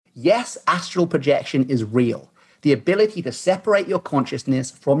Yes, astral projection is real. The ability to separate your consciousness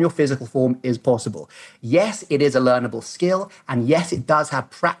from your physical form is possible. Yes, it is a learnable skill, and yes, it does have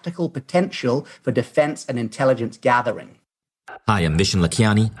practical potential for defense and intelligence gathering. Hi, I'm Vishen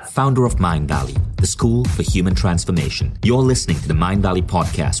Lakhiani, founder of Mind Valley, the school for human transformation. You're listening to the Mind Valley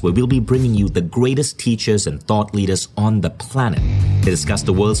podcast, where we'll be bringing you the greatest teachers and thought leaders on the planet to discuss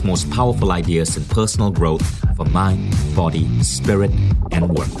the world's most powerful ideas in personal growth for mind, body, spirit, and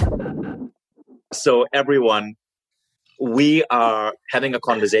work. So everyone, we are having a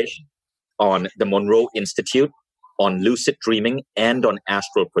conversation on the Monroe Institute, on lucid dreaming, and on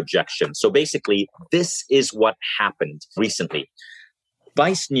astral projection. So basically, this is what happened recently.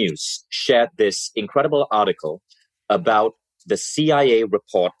 Vice News shared this incredible article about the CIA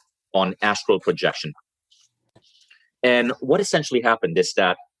report on astral projection. And what essentially happened is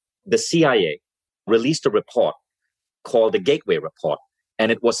that the CIA released a report called the Gateway Report.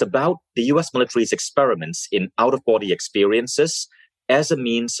 And it was about the US military's experiments in out-of-body experiences as a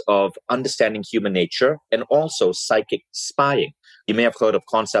means of understanding human nature and also psychic spying. You may have heard of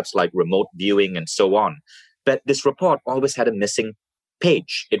concepts like remote viewing and so on. But this report always had a missing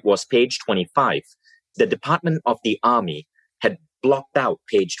page. It was page 25. The Department of the Army had blocked out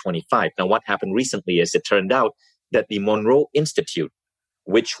page 25. Now, what happened recently is it turned out that the Monroe Institute,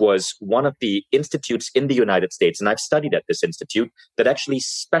 which was one of the institutes in the United States, and I've studied at this institute, that actually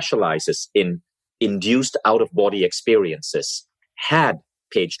specializes in induced out-of-body experiences, had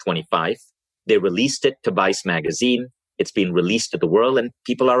page 25. They released it to Vice magazine. It's been released to the world, and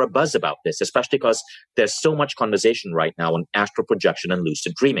people are abuzz about this, especially because there's so much conversation right now on astral projection and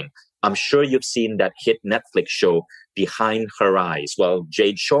lucid dreaming. I'm sure you've seen that hit Netflix show, Behind Her Eyes. Well,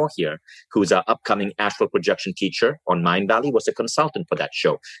 Jade here, who's our upcoming astral projection teacher on Mind Valley, was a consultant for that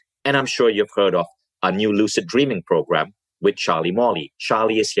show. And I'm sure you've heard of our new lucid dreaming program with Morley.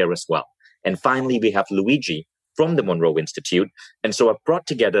 Charlie is here as well. And finally, we have Luigi from the Monroe Institute. And so I've brought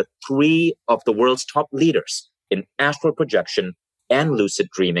together three of the world's top leaders in astral projection and lucid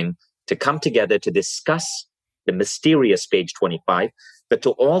dreaming to come together to discuss the mysterious page 25, but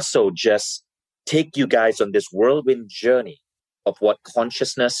to also just take you guys on this whirlwind journey of what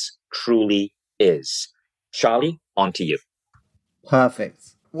consciousness truly is. Charlie, on to you.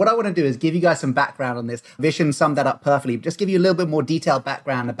 Perfect. What I want to do is give you guys some background on this. Vishen summed that up perfectly. Just give you a little bit more detailed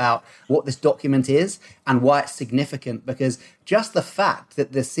background about what this document is and why it's significant, because just the fact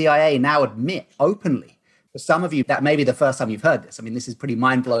that the CIA now admit openly, for some of you, that may be the first time you've heard this. I mean, this is pretty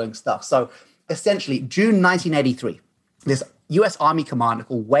mind-blowing stuff. So essentially, June 1983, this US Army commander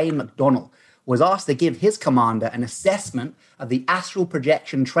called Wayne McDonnell was asked to give his commander an assessment of the astral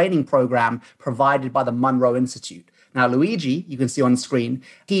projection training program provided by the Monroe Institute. Now, Luigi, you can see on screen,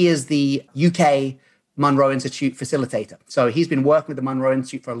 he is the UK Monroe Institute facilitator. So he's been working with the Monroe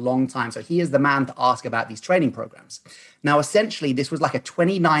Institute for a long time. So he is the man to ask about these training programs. Now, essentially, this was like a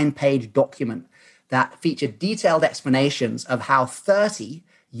 29-page document that featured detailed explanations of how 30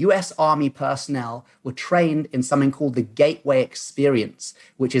 US Army personnel were trained in something called the Gateway Experience,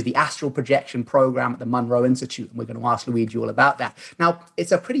 which is the astral projection program at the Monroe Institute. And we're going to ask Luigi all about that. Now,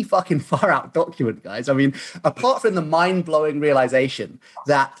 it's a pretty fucking far out document, guys. I mean, apart from the mind-blowing realization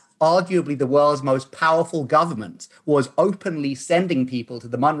that arguably the world's most powerful government was openly sending people to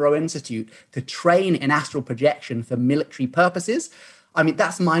the Monroe Institute to train in astral projection for military purposes, I mean,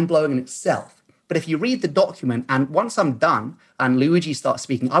 that's mind-blowing in itself. But if you read the document, and once I'm done and Luigi starts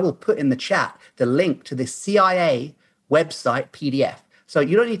speaking, I will put in the chat the link to the CIA website PDF. So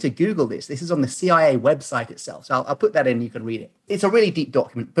you don't need to Google this. This is on the CIA website itself. So I'll put that in, you can read it. It's a really deep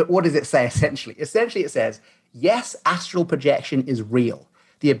document, but what does it say essentially? Essentially, it says, yes, astral projection is real.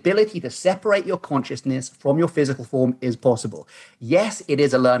 The ability to separate your consciousness from your physical form is possible. Yes, it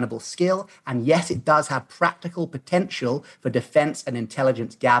is a learnable skill, and yes, it does have practical potential for defense and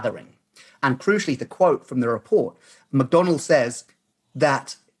intelligence gathering. And crucially, the quote from the report, McDonnell says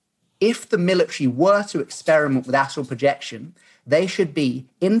that if the military were to experiment with astral projection, they should be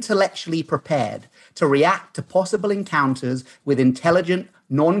intellectually prepared to react to possible encounters with intelligent,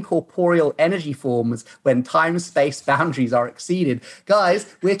 non-corporeal energy forms when time-space boundaries are exceeded.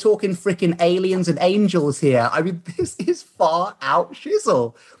 Guys, we're talking freaking aliens and angels here. I mean, this is far out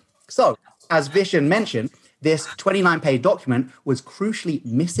shizzle. So, as Vishen mentioned, this 29-page document was crucially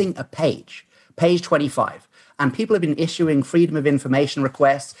missing a page 25. And people have been issuing freedom of information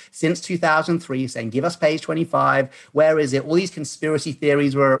requests since 2003 saying, give us page 25. Where is it? All these conspiracy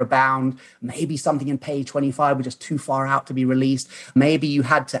theories were abound. Maybe something in page 25 was just too far out to be released. Maybe you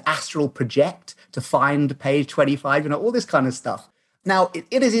had to astral project to find page 25, all this kind of stuff. Now,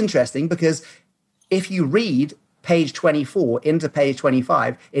 it is interesting because if you read page 24 into page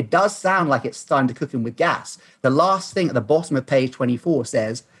 25, it does sound like it's starting to cook in with gas. The last thing at the bottom of page 24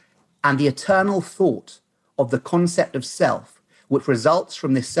 says, and the eternal thought of the concept of self, which results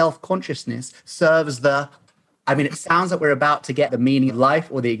from this self-consciousness, serves the... I mean, it sounds like we're about to get the meaning of life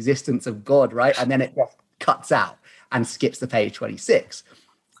or the existence of God, right? And then it just cuts out and skips to page 26.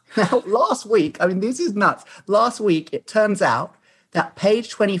 Now, last week, I mean, this is nuts. Last week, it turns out that page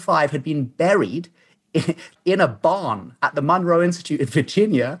 25 had been buried in a barn at the Monroe Institute in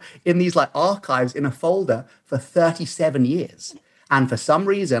Virginia, in these like archives in a folder for 37 years. And for some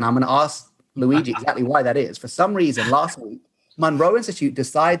reason, I'm going to ask Luigi exactly why that is. For some reason, last week, Monroe Institute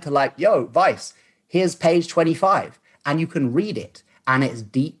decided to like, yo, Vice, here's page 25, and you can read it, and it's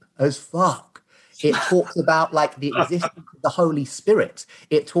deep as fuck. It talks about like the existence of the Holy Spirit.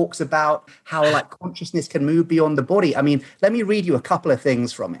 It talks about how like consciousness can move beyond the body. I mean, let me read you a couple of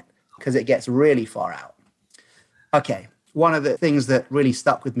things from it because it gets really far out. Okay, one of the things that really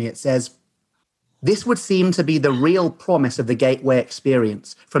stuck with me, it says, this would seem to be the real promise of the gateway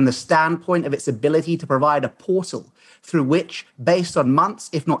experience from the standpoint of its ability to provide a portal through which, based on months,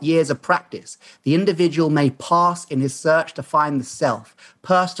 if not years of practice, the individual may pass in his search to find the self,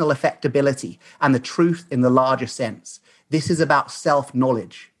 personal affectability, and the truth in the larger sense. This is about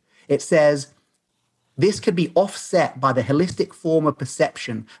self-knowledge. It says, this could be offset by the holistic form of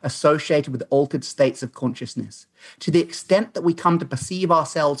perception associated with altered states of consciousness. To the extent that we come to perceive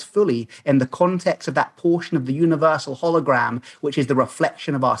ourselves fully in the context of that portion of the universal hologram, which is the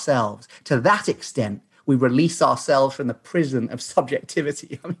reflection of ourselves, to that extent, we release ourselves from the prison of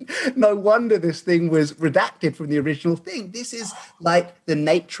subjectivity. I mean, no wonder this thing was redacted from the original thing. This is like the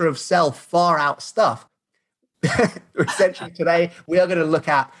nature of self, far out stuff. Essentially, today, we are going to look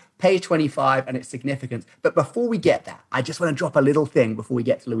at page 25 and its significance. But before we get that, I just want to drop a little thing before we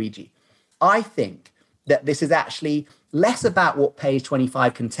get to Luigi. I think that this is actually less about what page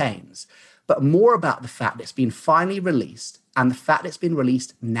 25 contains, but more about the fact that it's been finally released and the fact that it's been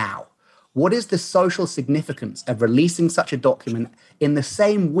released now. What is the social significance of releasing such a document in the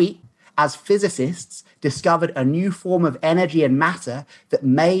same week as physicists discovered a new form of energy and matter that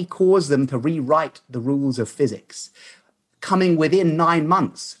may cause them to rewrite the rules of physics? Coming within 9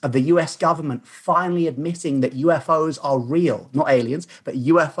 months of the US government finally admitting that UFOs are real, not aliens, but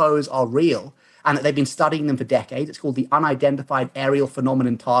UFOs are real, and that they've been studying them for decades. It's called the Unidentified Aerial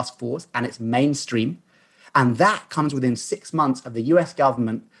Phenomenon Task Force, and it's mainstream. And that comes within 6 months of the US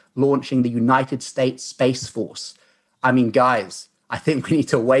government launching the United States Space Force. I mean, guys, I think we need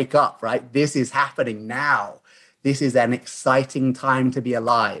to wake up, right? This is happening now. This is an exciting time to be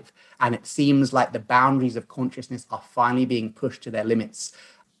alive. And it seems like the boundaries of consciousness are finally being pushed to their limits.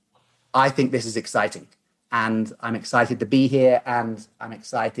 I think this is exciting. And I'm excited to be here. And I'm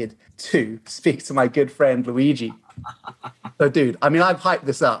excited to speak to my good friend, Luigi. So, dude, I mean, I've hyped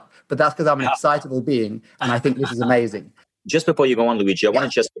this up, but that's because I'm an excitable being. And I think this is amazing. Just before you go on, Luigi, I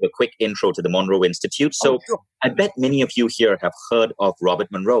want to just give a quick intro to the Monroe Institute. So sure. I bet many of you here have heard of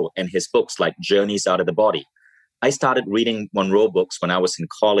Robert Monroe and his books like Journeys Out of the Body. I started reading Monroe books when I was in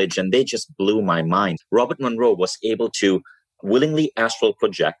college, and they just blew my mind. Robert Monroe was able to willingly astral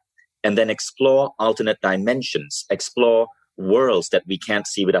project and then explore alternate dimensions, explore worlds that we can't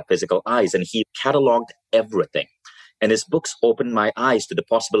see with our physical eyes. And he cataloged everything. And his books opened my eyes to the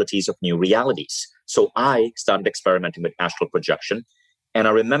possibilities of new realities. So I started experimenting with astral projection. And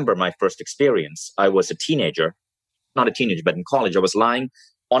I remember my first experience. I was a teenager, not a teenager, but in college. I was lying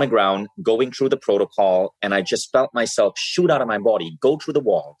on the ground, going through the protocol, and I just felt myself shoot out of my body, go through the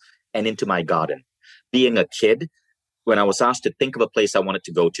wall and into my garden. Being a kid, when I was asked to think of a place I wanted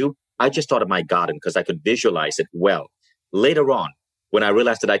to go to, I just thought of my garden because I could visualize it well. Later on, when I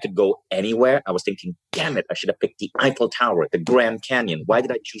realized that I could go anywhere, I was thinking, damn it, I should have picked the Eiffel Tower, the Grand Canyon. Why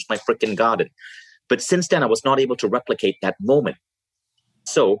did I choose my freaking garden? But since then, I was not able to replicate that moment.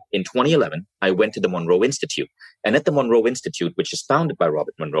 So in 2011, I went to the Monroe Institute. And at the Monroe Institute, which is founded by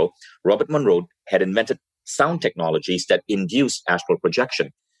Robert Monroe had invented sound technologies that induced astral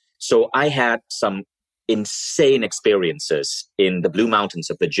projection. So I had some insane experiences in the Blue Mountains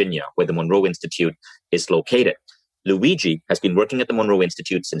of Virginia, where the Monroe Institute is located. Luigi has been working at the Monroe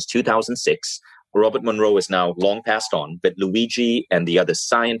Institute since 2006. Robert Monroe is now long passed on, but Luigi and the other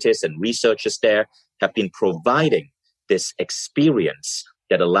scientists and researchers there have been providing this experience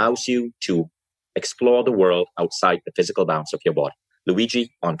that allows you to explore the world outside the physical bounds of your body. Luigi,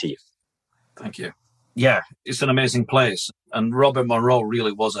 on to you. Thank you. Yeah, it's an amazing place. And Robert Monroe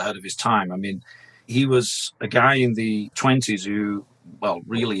really was ahead of his time. I mean, he was a guy in the 20s who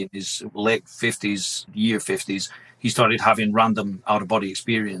really in his late 50s, year 50s, he started having random out-of-body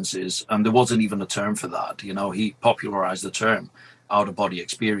experiences. And there wasn't even a term for that. He popularized the term out-of-body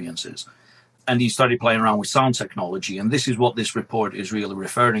experiences. And he started playing around with sound technology. And this is what this report is really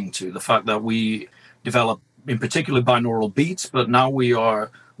referring to, the fact that we developed, in particular, binaural beats, but now we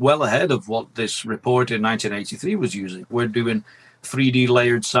are well ahead of what this report in 1983 was using. We're doing 3D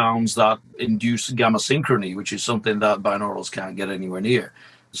layered sounds that induce gamma synchrony, which is something that binaurals can't get anywhere near.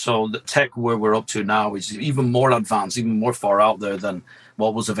 So the tech where we're up to now is even more advanced, even more far out there than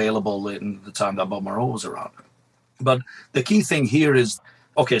what was available in the time that Bob Monroe was around. But the key thing here is,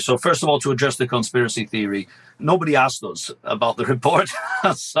 okay, so first of all, to address the conspiracy theory, nobody asked us about the report.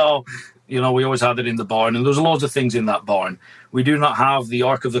 So, we always had it in the barn, and there's loads of things in that barn. We do not have the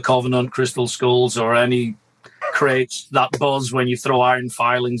Ark of the Covenant, crystal skulls, or any crates that buzz when you throw iron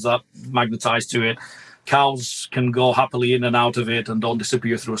filings that magnetize to it. Cows can go happily in and out of it and don't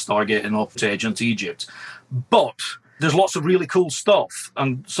disappear through a Stargate and up to ancient Egypt. But there's lots of really cool stuff,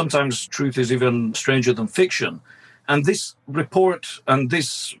 and sometimes truth is even stranger than fiction. And this report and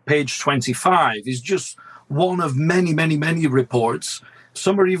this page 25 is just one of many, many, many reports.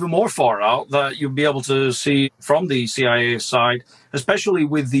 Some are even more far out that you'll be able to see from the CIA side, especially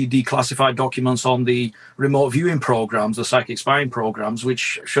with the declassified documents on the remote viewing programs, the psychic spying programs,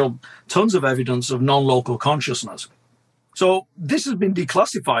 which show tons of evidence of non-local consciousness. So this has been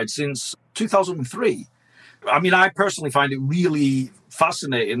declassified since 2003. I mean, I personally find it really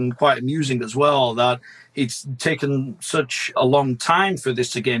fascinating and quite amusing as well that it's taken such a long time for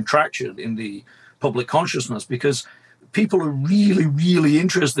this to gain traction in the public consciousness, because people are really, really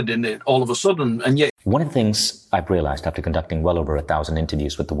interested in it all of a sudden. And yet, one of the things I've realized after conducting well over 1,000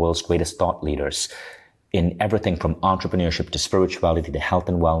 interviews with the world's greatest thought leaders in everything from entrepreneurship to spirituality to health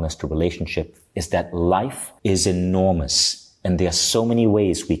and wellness to relationship is that life is enormous. And there are so many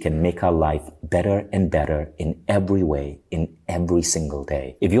ways we can make our life better and better in every way, in every single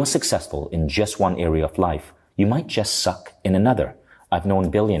day. If you're successful in just one area of life, you might just suck in another. I've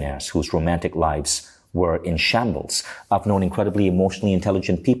known billionaires whose romantic lives were in shambles. I've known incredibly emotionally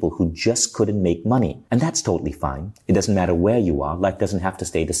intelligent people who just couldn't make money. And that's totally fine. It doesn't matter where you are. Life doesn't have to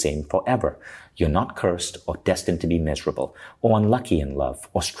stay the same forever. You're not cursed or destined to be miserable or unlucky in love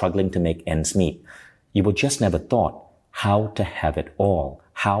or struggling to make ends meet. You were just never taught how to have it all,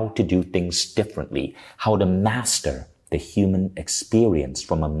 how to do things differently, how to master the human experience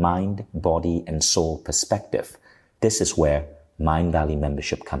from a mind, body, and soul perspective. This is where Mind Valley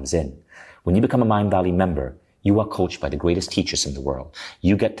membership comes in. When you become a Mind Valley member, you are coached by the greatest teachers in the world.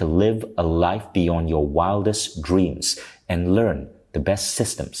 You get to live a life beyond your wildest dreams and learn the best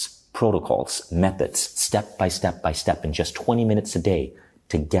systems, protocols, methods, step by step in just 20 minutes a day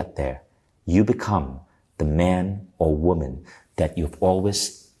to get there. You become the man or woman that you've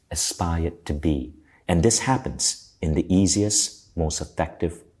always aspired to be. And this happens in the easiest, most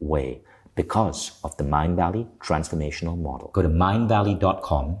effective way because of the Mind Valley transformational model. Go to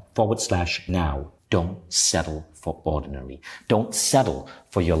mindvalley.com/now. Don't settle for ordinary. Don't settle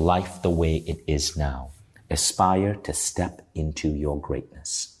for your life the way it is now. Aspire to step into your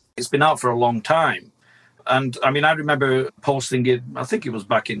greatness. It's been out for a long time. And I mean, I remember posting it, I think it was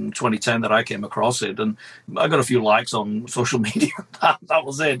back in 2010 that I came across it. And I got a few likes on social media. That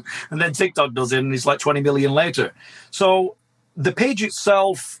was it. And then TikTok does it, and it's like 20 million later. So the page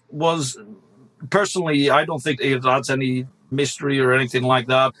itself was, personally, I don't think it adds any mystery or anything like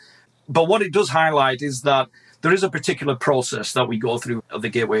that. But what it does highlight is that there is a particular process that we go through of the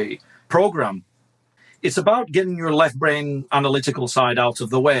Gateway program. It's about getting your left brain analytical side out of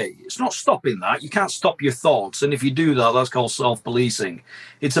the way. It's not stopping that. You can't stop your thoughts. And if you do that, that's called self-policing.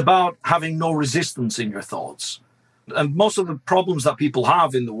 It's about having no resistance in your thoughts. And most of the problems that people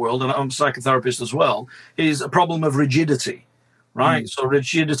have in the world, and I'm a psychotherapist as well, is a problem of rigidity, right? So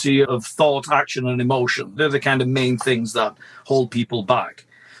rigidity of thought, action, and emotion. They're the kind of main things that hold people back.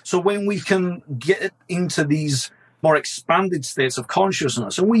 So when we can get into these more expanded states of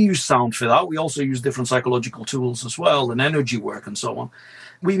consciousness, and we use sound for that, we also use different psychological tools as well, and energy work and so on,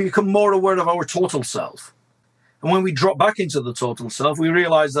 we become more aware of our total self. And when we drop back into the total self, we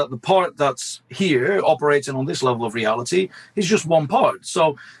realize that the part that's here operating on this level of reality is just one part.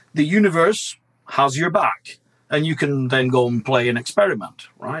 So the universe has your back, and you can then go and play an experiment,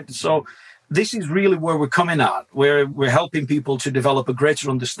 right? So this is really where we're coming at, where we're helping people to develop a greater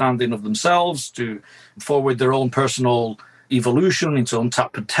understanding of themselves, to forward their own personal evolution into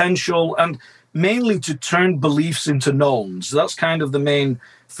untapped potential, and mainly to turn beliefs into knowns. That's kind of the main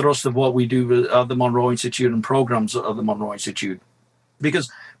thrust of what we do at the Monroe Institute and programs of the Monroe Institute.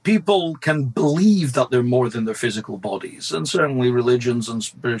 Because people can believe that they're more than their physical bodies, and certainly religions and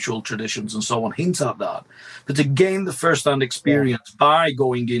spiritual traditions and so on hint at that. But to gain the first-hand experience by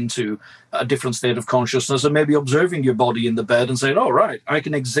going into a different state of consciousness and maybe observing your body in the bed and saying, oh, right, I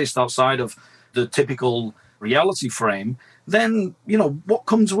can exist outside of the typical reality frame, then, what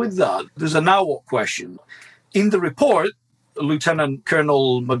comes with that? There's a now what question. In the report, Lieutenant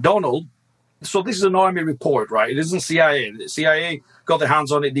Colonel McDonald, so this is an Army report, right? It isn't CIA. The CIA got their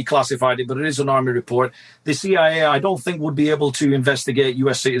hands on it, declassified it, but it is an Army report. The CIA, I don't think, would be able to investigate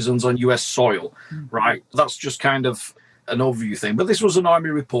U.S. citizens on U.S. soil, right? That's just kind of an overview thing. But this was an Army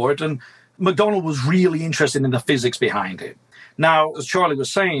report, and McDonald was really interested in the physics behind it. Now, as Charlie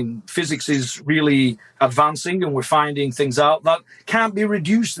was saying, physics is really advancing, and we're finding things out that can't be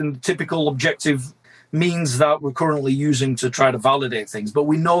reduced in the typical objective means that we're currently using to try to validate things. But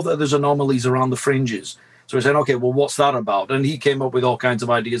we know that there's anomalies around the fringes. So we're saying, okay, well, what's that about? And he came up with all kinds of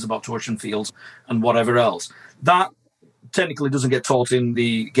ideas about torsion fields and whatever else. That technically doesn't get taught in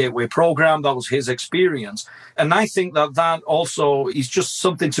the Gateway program. That was his experience. And I think that also is just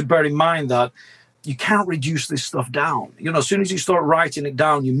something to bear in mind, that you can't reduce this stuff down. As soon as you start writing it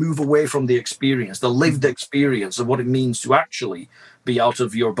down, you move away from the experience, the lived experience of what it means to actually be out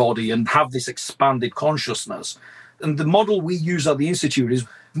of your body and have this expanded consciousness. And the model we use at the Institute is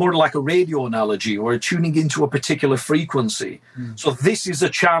more like a radio analogy, or tuning into a particular frequency. So this is a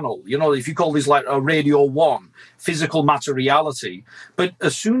channel, if you call this like a radio 1, physical matter reality. But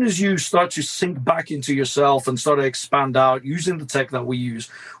as soon as you start to sink back into yourself and start to expand out using the tech that we use,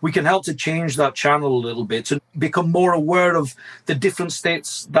 we can help to change that channel a little bit to become more aware of the different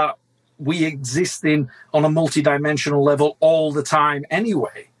states that we exist in on a multidimensional level all the time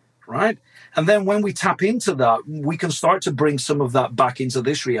anyway, right? And then when we tap into that, we can start to bring some of that back into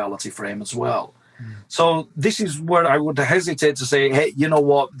this reality frame as well. So this is where I would hesitate to say, hey, you know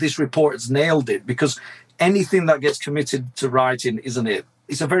what, this report has nailed it, because anything that gets committed to writing isn't it.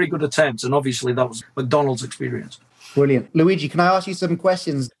 It's a very good attempt, and obviously that was McDonald's experience. Brilliant. Luigi, can I ask you some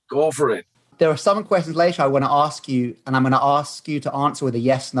questions? Go for it. There are some questions later I want to ask you, and I'm going to ask you to answer with a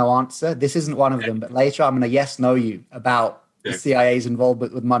yes-no answer. This isn't one of them, but later I'm going to yes-no you about the CIA's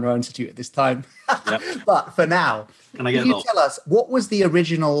involvement with Monroe Institute at this time. But for now, can you tell us, what was the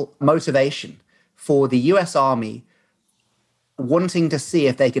original motivation for the US Army wanting to see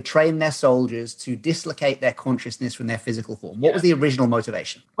if they could train their soldiers to dislocate their consciousness from their physical form? What was the original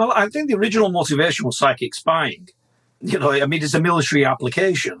motivation? Well, I think the original motivation was psychic spying. It's a military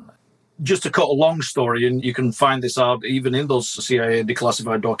application. Just to cut a long story, and you can find this out even in those CIA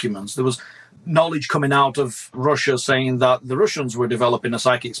declassified documents, there was knowledge coming out of Russia saying that the Russians were developing a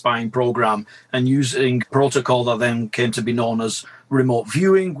psychic spying program and using protocol that then came to be known as remote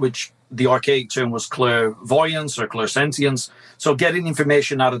viewing, which the archaic term was clairvoyance or clairsentience. So getting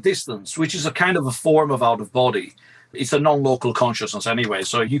information at a distance, which is a kind of a form of out of body. It's a non-local consciousness anyway.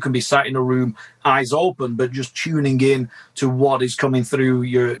 So you can be sat in a room, eyes open, but just tuning in to what is coming through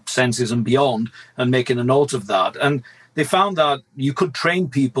your senses and beyond and making a note of that. And they found that you could train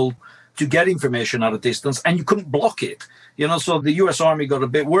people to get information at a distance and you couldn't block it. So the US Army got a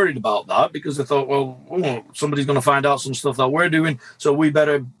bit worried about that because they thought, well, somebody's going to find out some stuff that we're doing, so we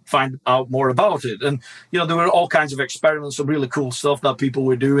better find out more about it. And, there were all kinds of experiments, some really cool stuff that people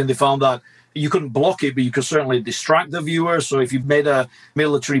were doing. They found that you couldn't block it, but you could certainly distract the viewer. So if you've made a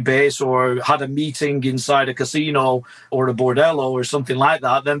military base or had a meeting inside a casino or a bordello or something like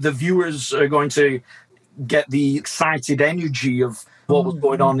that, then the viewers are going to get the excited energy of what was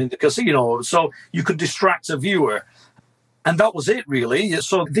going on in the casino. So you could distract a viewer. And that was it, really.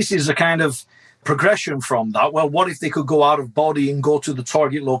 So this is a kind of progression from that. Well, what if they could go out of body and go to the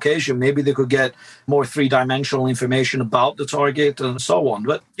target location? Maybe they could get more three-dimensional information about the target and so on.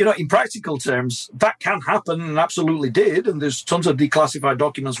 But, in practical terms, that can happen and absolutely did. And there's tons of declassified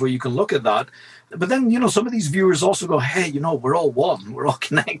documents where you can look at that. But then, some of these viewers also go, hey, we're all one. We're all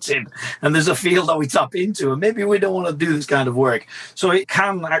connected. And there's a field that we tap into. And maybe we don't want to do this kind of work. So it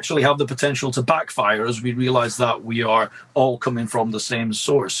can actually have the potential to backfire as we realize that we are all coming from the same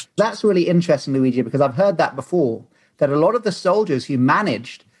source. That's really interesting, Luigi, because I've heard that before, that a lot of the soldiers who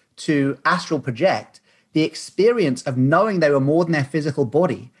managed to astral project, the experience of knowing they were more than their physical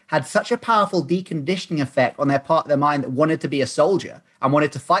body had such a powerful deconditioning effect on their part of their mind that wanted to be a soldier and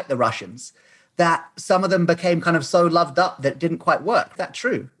wanted to fight the Russians, that some of them became kind of so loved up that it didn't quite work. Is that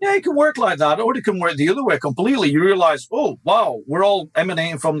true? Yeah, it can work like that, or it can work the other way completely. You realize, oh, wow, we're all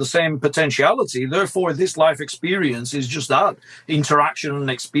emanating from the same potentiality. Therefore, this life experience is just that interaction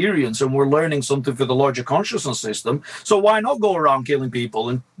and experience, and we're learning something for the larger consciousness system. So why not go around killing people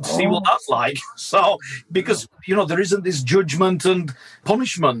and see what that's like? So, because, there isn't this judgment and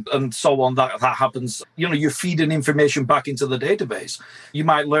punishment and so on that happens. You're feeding information back into the database. You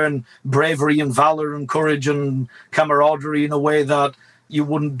might learn bravery and valor and courage and camaraderie in a way that you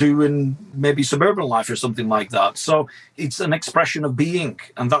wouldn't do in maybe suburban life or something like that. So it's an expression of being,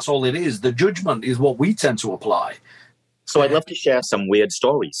 and that's all it is. The judgment is what we tend to apply. So I'd love to share some weird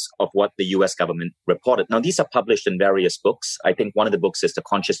stories of what the US government reported. Now, these are published in various books. I think one of the books is The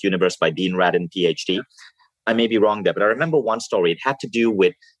Conscious Universe by Dean Radin, PhD. I may be wrong there, but I remember one story. It had to do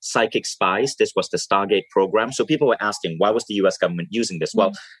with psychic spies. This was the Stargate program. So people were asking, why was the US government using this?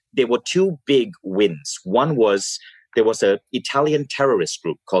 Well, there were two big wins. One was there was an Italian terrorist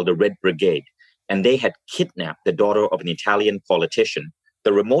group called the Red Brigade, and they had kidnapped the daughter of an Italian politician.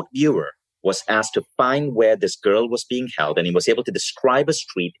 The remote viewer was asked to find where this girl was being held, and he was able to describe a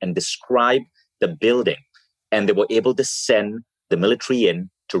street and describe the building. And they were able to send the military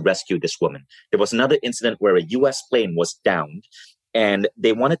in to rescue this woman. There was another incident where a US plane was downed, and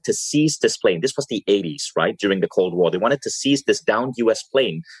they wanted to seize this plane. This was the 80s, right? During the Cold War. They wanted to seize this downed US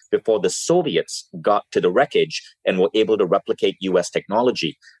plane before the Soviets got to the wreckage and were able to replicate US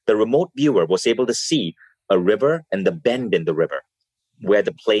technology. The remote viewer was able to see a river and the bend in the river where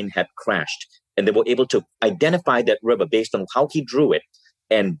the plane had crashed. And they were able to identify that river based on how he drew it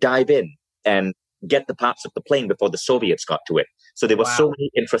and dive in and get the parts of the plane before the Soviets got to it. So there were so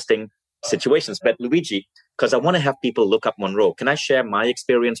many interesting situations. But Luigi, because I want to have people look up Monroe, can I share my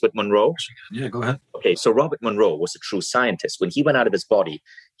experience with Monroe? Yeah, go ahead. Okay, so Robert Monroe was a true scientist. When he went out of his body,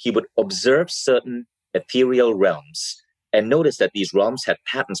 he would observe certain ethereal realms and notice that these realms had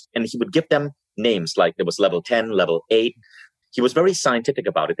patterns, and he would give them names, like there was level 10, level 8. He was very scientific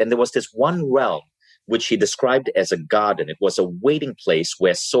about it. And there was this one realm which he described as a garden. It was a waiting place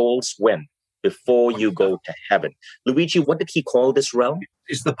where souls went before you go to heaven. Luigi, what did he call this realm?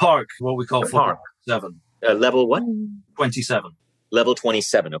 It's the park, what we call park 7. Level what? 27. Level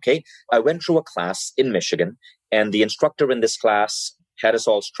 27, okay? I went through a class in Michigan, and the instructor in this class had us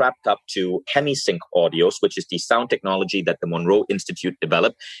all strapped up to HemiSync audios, which is the sound technology that the Monroe Institute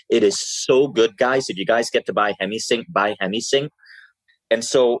developed. It is so good, guys. If you guys get to buy HemiSync. And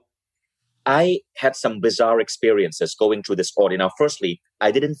so I had some bizarre experiences going through this audio. Now, firstly, I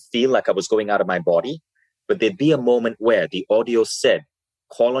didn't feel like I was going out of my body, but there'd be a moment where the audio said,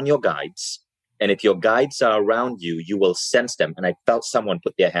 call on your guides. And if your guides are around you, you will sense them. And I felt someone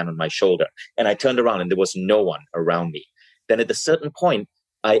put their hand on my shoulder. And I turned around and there was no one around me. Then at a certain point,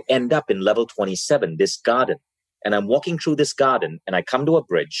 I end up in level 27, this garden. And I'm walking through this garden and I come to a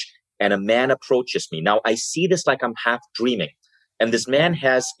bridge and a man approaches me. Now, I see this like I'm half dreaming. And this man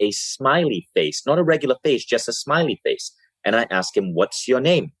has a smiley face, not a regular face, just a smiley face. And I ask him, what's your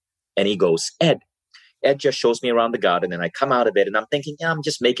name? And he goes, Ed. Ed just shows me around the garden and I come out of it and I'm thinking, yeah, I'm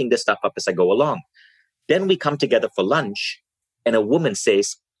just making this stuff up as I go along. Then we come together for lunch and a woman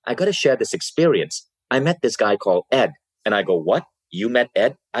says, I got to share this experience. I met this guy called Ed. And I go, what? You met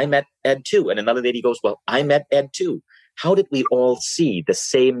Ed? I met Ed too. And another lady goes, well, I met Ed too. How did we all see the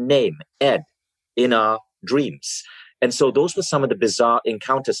same name, Ed, in our dreams? And so those were some of the bizarre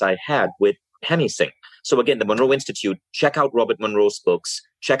encounters I had with HemiSync. So again, the Monroe Institute, check out Robert Monroe's books,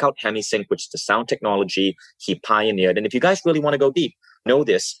 check out HemiSync, which is the sound technology he pioneered. And if you guys really want to go deep, know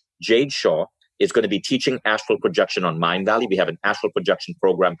this, Jade Shaw is going to be teaching astral projection on Mind Valley. We have an astral projection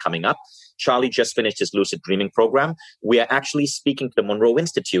program coming up. Charlie just finished his lucid dreaming program. We are actually speaking to the Monroe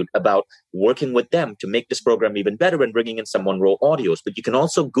Institute about working with them to make this program even better and bringing in some Monroe audios. But you can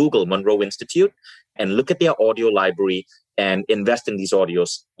also Google Monroe Institute and look at their audio library and invest in these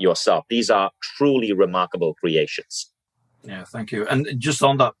audios yourself. These are truly remarkable creations. Yeah, thank you. And just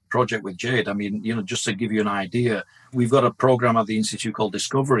on that project with Jade, I mean, just to give you an idea, we've got a program at the Institute called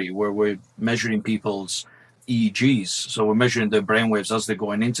Discovery where we're measuring people's EEGs. So we're measuring their brainwaves as they're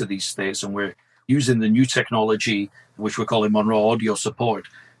going into these states, and we're using the new technology, which we're calling Monroe Audio Support,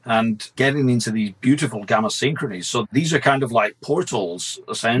 and getting into these beautiful gamma synchronies. So these are kind of like portals,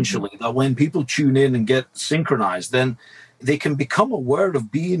 essentially, that when people tune in and get synchronized, then they can become aware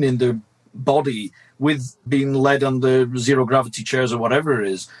of being in their body with being led on the zero gravity chairs or whatever it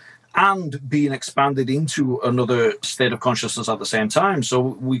is, and being expanded into another state of consciousness at the same time. So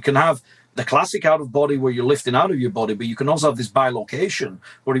we can have the classic out of body where you're lifting out of your body, but you can also have this bilocation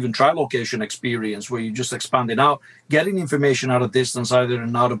or even trilocation experience where you're just expanding out, getting information out of distance, either in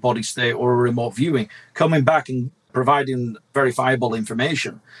an out of body state or a remote viewing, coming back and providing verifiable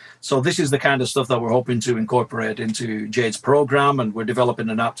information. So this is the kind of stuff that we're hoping to incorporate into Jade's program, and we're developing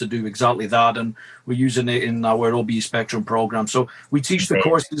an app to do exactly that, and we're using it in our OBE Spectrum program. So we teach the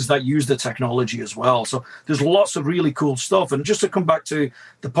courses that use the technology as well. So there's lots of really cool stuff. And just to come back to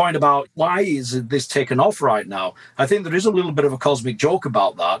the point about why is this taken off right now, I think there is a little bit of a cosmic joke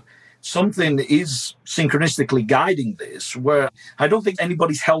about that. Something is synchronistically guiding this, where I don't think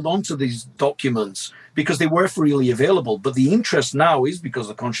anybody's held on to these documents because they were freely available. But the interest now is because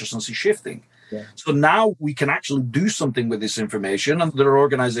the consciousness is shifting. Yeah. So now we can actually do something with this information. And there are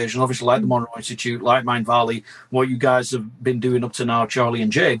organizations, obviously like the Monroe Institute, like Mind Valley, what you guys have been doing up to now, Charlie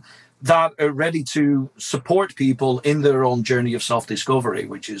and Jade, that are ready to support people in their own journey of self-discovery,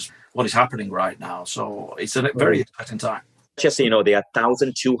 which is what is happening right now. So it's a very exciting time. Just so you know, there are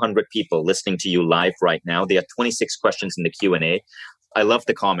 1,200 people listening to you live right now. There are 26 questions in the Q&A. I love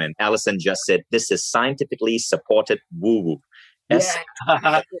the comment. Allison just said, this is scientifically supported woo-woo. Yes.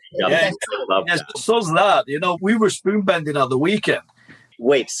 Yes. So's that. You know, we were spoon bending on the weekend.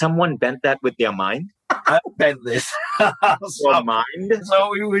 Wait, someone bent that with their mind? I bent this. Your mind? So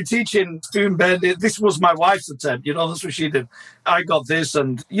we were teaching spoon bending. This was my wife's attempt. You know, that's what she did. I got this,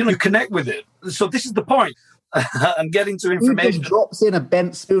 and, you know, you connect with it. So this is the point. And getting to information. Who drops in a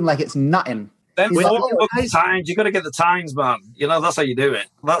bent spoon like it's nothing? Then times, you got to get the times, man. You know, that's how you do it.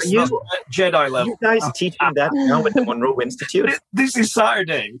 That's Jedi level. You guys teaching that now at the Monroe Institute? This is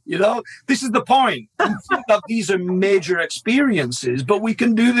Saturday, you know? This is the point. I think that these are major experiences, but we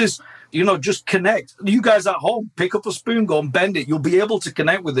can do this, you know, just connect. You guys at home, pick up a spoon, go and bend it. You'll be able to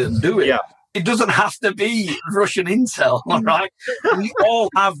connect with it and do it. Yeah. It doesn't have to be Russian intel, all right? We all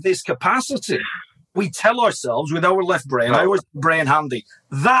have this capacity. We tell ourselves with our left brain, I always have the brain handy,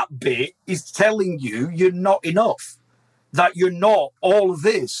 that bit is telling you you're not enough, that you're not all of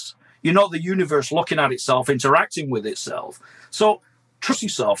this. You're not the universe looking at itself, interacting with itself. So trust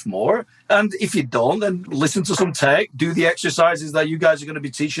yourself more. And if you don't, then listen to some tech, do the exercises that you guys are going to be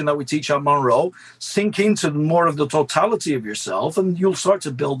teaching that we teach at Monroe, sink into more of the totality of yourself, and you'll start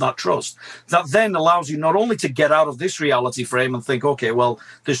to build that trust. That then allows you not only to get out of this reality frame and think, okay, well,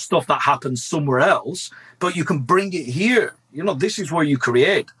 there's stuff that happens somewhere else, but you can bring it here. You know, this is where you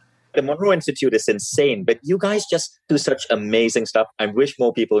create. The Monroe Institute is insane, but you guys just do such amazing stuff. I wish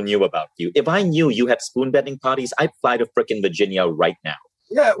more people knew about you. If I knew you had spoon bending parties, I'd fly to frickin' Virginia right now.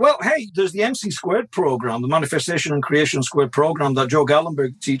 Yeah, well, hey, there's the MC Squared program, the Manifestation and Creation Squared program that Joe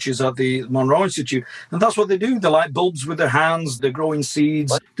Gallenberg teaches at the Monroe Institute. And that's what they do. They light bulbs with their hands. They're growing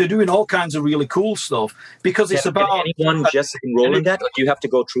seeds. What? They're doing all kinds of really cool stuff because it's about... Can anyone just enroll in that, or do you have to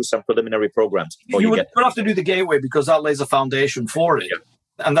go through some preliminary programs? You would have to do the gateway because that lays a foundation for it. Yeah.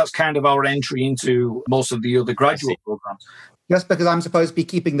 And that's kind of our entry into most of the other graduate programs. Just because I'm supposed to be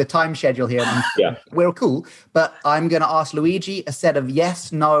keeping the time schedule here, we're cool. But I'm going to ask Luigi a set of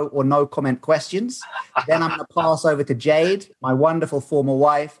yes, no, or no comment questions. Then I'm going to pass over to Jade, my wonderful former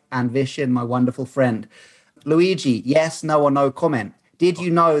wife, and Vishen, my wonderful friend. Luigi, yes, no, or no comment. Did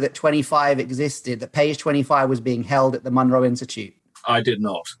you know that 25 existed, that page 25 was being held at the Monroe Institute? I did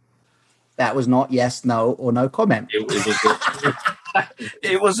not. That was not yes, no, or no comment. It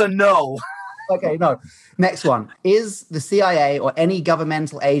was a no. Okay, no. Next one. Is the CIA or any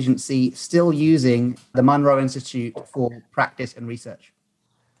governmental agency still using the Monroe Institute for practice and research?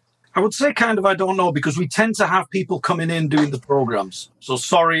 I would say kind of I don't know, because we tend to have people coming in doing the programs. So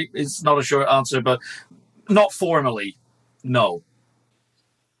sorry, it's not a short answer, but not formally, no.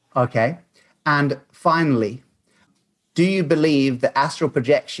 Okay. And finally, do you believe that astral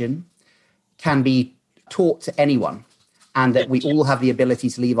projection can be taught to anyone and that we all have the ability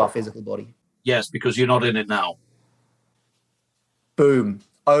to leave our physical body? Yes, because you're not in it now. Boom.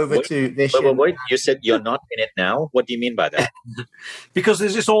 Over to Vishen. Wait, you said you're not in it now? What do you mean by that? Because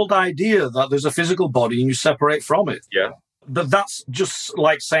there's this old idea that there's a physical body and you separate from it. Yeah. But that's just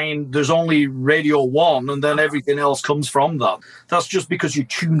like saying there's only Radio 1 and then everything else comes from that. That's just because you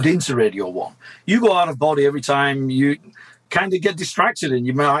tuned into Radio 1. You go out of body every time you kind of get distracted and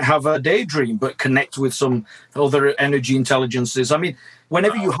you might have a daydream, but connect with some other energy intelligences. I mean,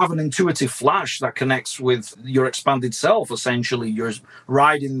 whenever you have an intuitive flash that connects with your expanded self, essentially, you're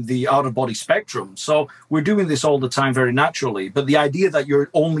riding the out-of-body spectrum. So we're doing this all the time very naturally. But the idea that you're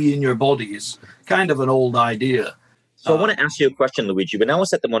only in your body is kind of an old idea. So I want to ask you a question, Luigi. When I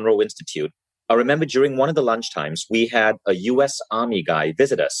was at the Monroe Institute, I remember during one of the lunch times, we had a U.S. Army guy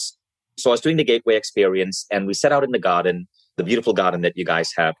visit us. So I was doing the Gateway experience, and we sat out in the garden, the beautiful garden that you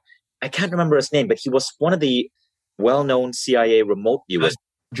guys have. I can't remember his name, but he was one of the well-known CIA remote viewers.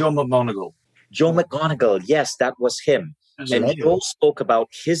 Joe McMoneagle. Joe McGonigal, yes, that was him. And Joe spoke about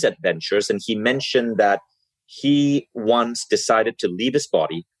his adventures, and he mentioned that he once decided to leave his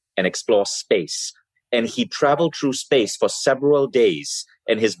body and explore space. And he traveled through space for several days,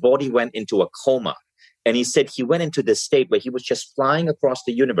 and his body went into a coma. And he said he went into this state where he was just flying across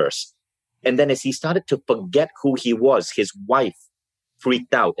the universe. And then as he started to forget who he was, his wife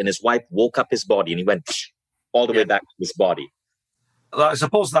freaked out, and his wife woke up his body, and he went all the way back to his body. I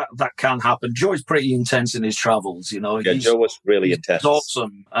suppose that can happen. Joe is pretty intense in his travels, you know. Yeah, Joe was really intense. He's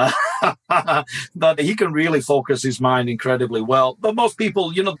awesome. But he can really focus his mind incredibly well. But most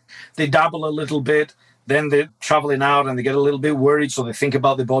people, you know, they dabble a little bit, then they're traveling out and they get a little bit worried, so they think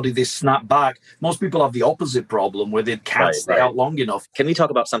about the body, they snap back. Most people have the opposite problem where they can't stay out long enough. Can we talk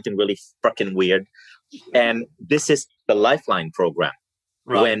about something really freaking weird? And this is the Lifeline program.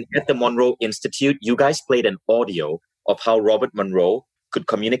 Right. When at the Monroe Institute, you guys played an audio of how Robert Monroe could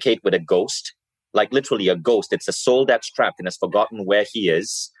communicate with a ghost, like literally a ghost. It's a soul that's trapped and has forgotten where he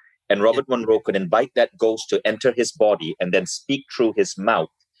is. And Robert Monroe could invite that ghost to enter his body and then speak through his mouth.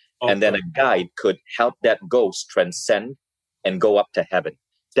 Okay. And then a guide could help that ghost transcend and go up to heaven.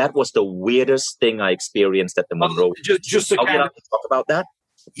 That was the weirdest thing I experienced at the Monroe. Just to talk about that?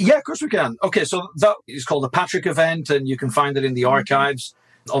 Yeah, of course we can. Okay, so that is called the Patrick event, and you can find it in the archives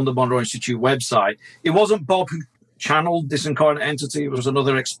on the Monroe Institute website. It wasn't Bob who channeled this incarnate entity. It was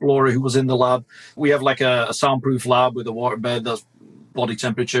another explorer who was in the lab. We have like a soundproof lab with a waterbed that's body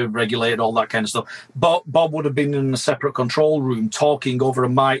temperature regulated, all that kind of stuff. But Bob would have been in a separate control room talking over a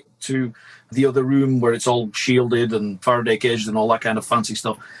mic to the other room where it's all shielded and Faraday caged and all that kind of fancy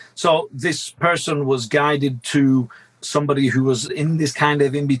stuff. So this person was guided to somebody who was in this kind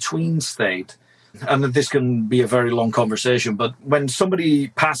of in-between state. And this can be a very long conversation, but when somebody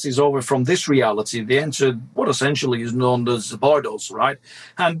passes over from this reality, they enter what essentially is known as bardos, right?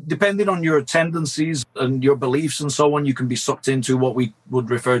 And depending on your tendencies and your beliefs and so on, you can be sucked into what we would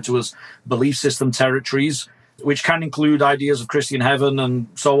refer to as belief system territories, which can include ideas of Christian heaven and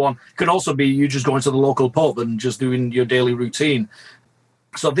so on. It can also be you just going to the local pub and just doing your daily routine.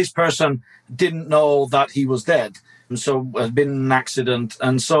 So this person didn't know that he was dead. And so had been an accident.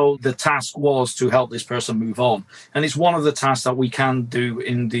 And so the task was to help this person move on. And it's one of the tasks that we can do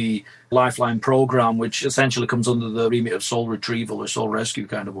in the Lifeline program, which essentially comes under the remit of soul retrieval or soul rescue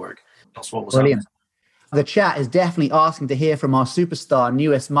kind of work. That's what was brilliant. Happening. The chat is definitely asking to hear from our superstar,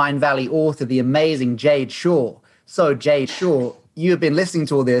 newest Mind Valley author, the amazing Jade Shaw. So Jade Shaw, you have been listening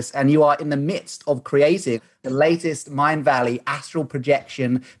to all this and you are in the midst of creating the latest Mind Valley Astral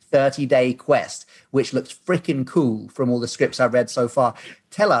Projection 30-day quest, which looks freaking cool from all the scripts I've read so far.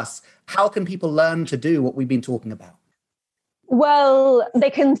 Tell us, how can people learn to do what we've been talking about? Well, they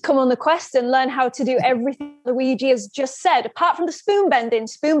can come on the quest and learn how to do everything Luigi has just said, apart from the spoon bending.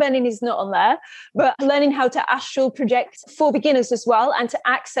 Spoon bending is not on there, but learning how to astral project for beginners as well, and to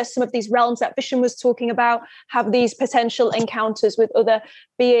access some of these realms that Vishen was talking about, have these potential encounters with other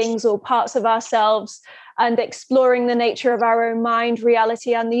beings or parts of ourselves, and exploring the nature of our own mind,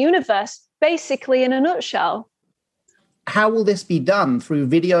 reality, and the universe, basically in a nutshell. How will this be done? Through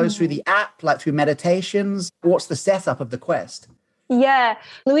videos, through the app, like through meditations? What's the setup of the quest? Yeah,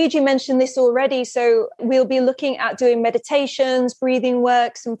 Luigi mentioned this already. So we'll be looking at doing meditations, breathing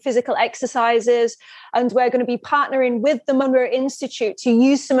work, some physical exercises, and we're going to be partnering with the Monroe Institute to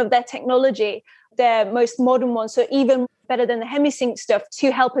use some of their technology, their most modern one, so even better than the hemisync stuff,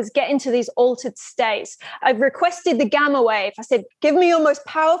 to help us get into these altered states. I've requested the gamma wave. I said, give me your most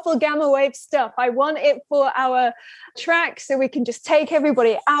powerful gamma wave stuff. I want it for our track so we can just take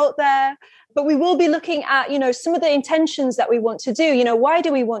everybody out there. But we will be looking at, some of the intentions that we want to do. Why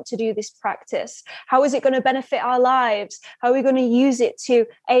do we want to do this practice? How is it going to benefit our lives? How are we going to use it to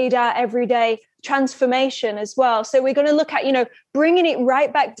aid our everyday transformation as well? So we're going to look at, bringing it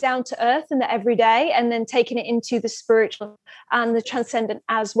right back down to earth in the everyday, and then taking it into the spiritual and the transcendent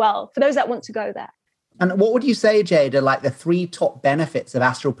as well, for those that want to go there. And what would you say, Jade, are like the 3 top benefits of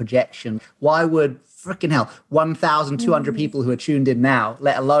astral projection? Why would, freaking hell, 1,200 people who are tuned in now,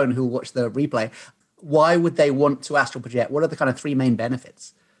 let alone who will watch the replay, why would they want to astral project? What are the kind of 3 main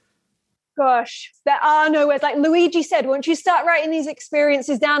benefits? Gosh, there are no words. Like Luigi said, once you start writing these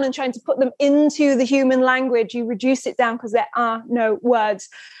experiences down and trying to put them into the human language, you reduce it down because there are no words.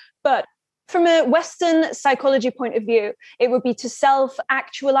 But from a Western psychology point of view, it would be to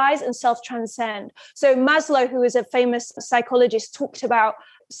self-actualize and self-transcend. So Maslow, who is a famous psychologist, talked about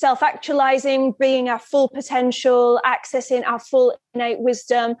self-actualizing, being our full potential, accessing our full innate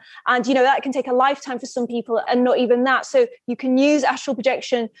wisdom. And, that can take a lifetime for some people and not even that. So you can use astral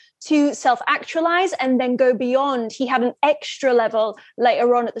projection to self-actualize and then go beyond. He had an extra level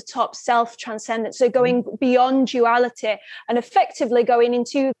later on at the top, self-transcendence. So going beyond duality and effectively going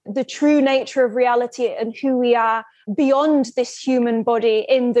into the true nature of reality and who we are beyond this human body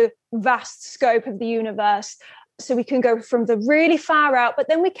in the vast scope of the universe. So we can go from the really far out, but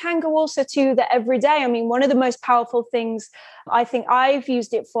then we can go also to the everyday. I mean, one of the most powerful things I think I've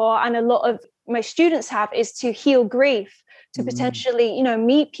used it for, and a lot of my students have, is to heal grief, to potentially,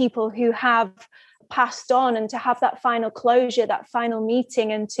 meet people who have passed on and to have that final closure, that final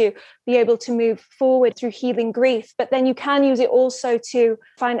meeting, and to be able to move forward through healing grief. But then you can use it also to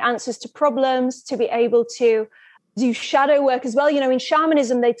find answers to problems, to be able to do shadow work as well. In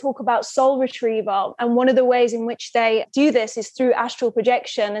shamanism, they talk about soul retrieval. And one of the ways in which they do this is through astral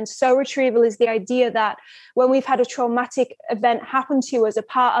projection. And soul retrieval is the idea that when we've had a traumatic event happen to us, a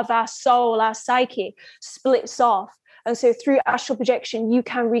part of our soul, our psyche, splits off. And so through astral projection, you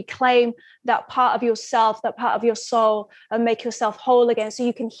can reclaim that part of yourself, that part of your soul, and make yourself whole again. So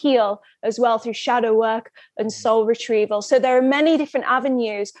you can heal as well through shadow work and soul retrieval. So there are many different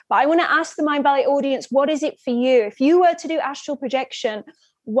avenues. But I want to ask the Mind Valley audience, what is it for you? If you were to do astral projection,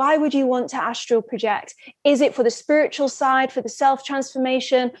 why would you want to astral project? Is it for the spiritual side, for the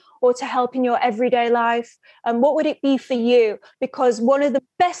self-transformation, or to help in your everyday life? And what would it be for you? Because one of the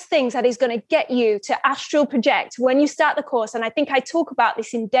best things that is going to get you to astral project when you start the course, and I think I talk about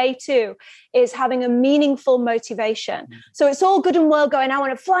this in day 2, is having a meaningful motivation. So it's all good and well going, I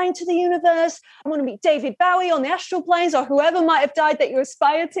want to fly into the universe, I want to meet David Bowie on the astral planes, or whoever might have died that you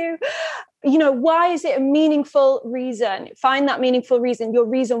aspire to. Why is it a meaningful reason? Find that meaningful reason, your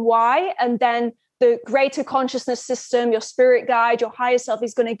reason why, and then the greater consciousness system, your spirit guide, your higher self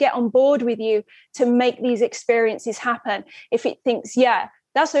is going to get on board with you to make these experiences happen. If it thinks, yeah,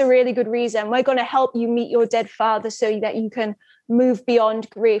 that's a really good reason, we're going to help you meet your dead father so that you can move beyond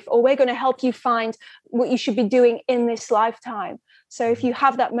grief, or we're going to help you find what you should be doing in this lifetime. So if you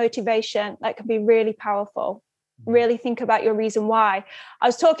have that motivation, that can be really powerful. Really think about your reason why. I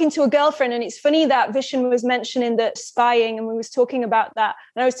was talking to a girlfriend, and it's funny that Vishen was mentioning the spying, and we was talking about that,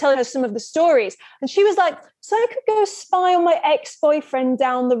 and I was telling her some of the stories, and she was like, so I could go spy on my ex-boyfriend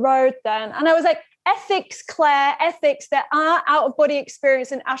down the road then? And I was like, ethics, Claire, ethics. There are out-of-body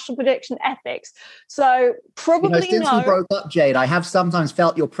experience and astral projection ethics. So probably since we broke up, Jade, I have sometimes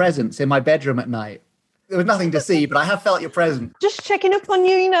felt your presence in my bedroom at night. There was nothing to see, but I have felt your presence. Just checking up on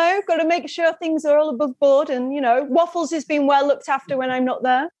you, got to make sure things are all above board. And, Waffles is being well looked after when I'm not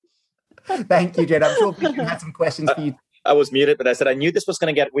there. Thank you, Jade. I'm sure people had some questions for you. I was muted, but I said I knew this was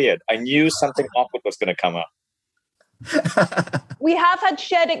going to get weird. I knew something awkward was going to come up. We have had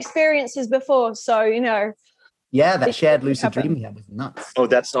shared experiences before, so, Yeah, that shared lucid dream we had was nuts. Oh,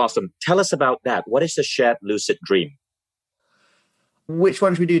 that's awesome. Tell us about that. What is the shared lucid dream? Which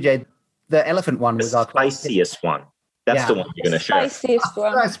one should we do, Jade? The elephant one was our spiciest one. That's the one you're going to share. Spiciest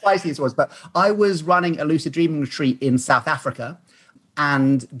one. The spiciest was, but I was running a lucid dreaming retreat in South Africa,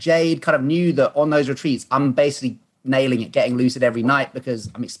 and Jade kind of knew that on those retreats, I'm basically nailing it, getting lucid every night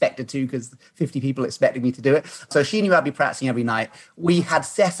because I'm expected to, because 50 people expected me to do it. So she knew I'd be practicing every night. We had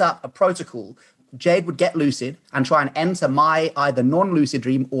set up a protocol. Jade would get lucid and try and enter my either non-lucid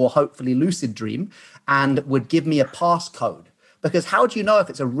dream or hopefully lucid dream, and would give me a passcode. Because how do you know if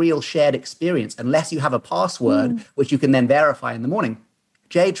it's a real shared experience unless you have a password, which you can then verify in the morning?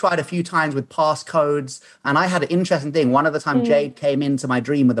 Jade tried a few times with passcodes, and I had an interesting thing. One of the time Jade came into my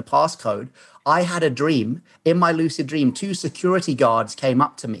dream with a passcode, I had a dream. In my lucid dream, 2 security guards came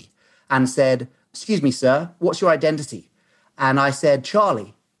up to me and said, "Excuse me, sir, what's your identity?" And I said,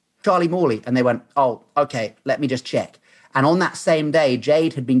 Charlie Morley. And they went, "Oh, okay, let me just check." And on that same day,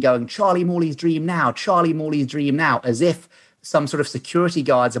 Jade had been going, "Charlie Morley's dream now, Charlie Morley's dream now," as if some sort of security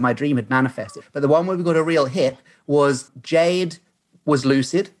guards in my dream had manifested. But the one where we got a real hit was Jade was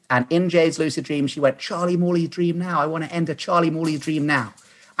lucid, and in Jade's lucid dream, she went, "Charlie Morley's dream now. I want to enter Charlie Morley's dream now."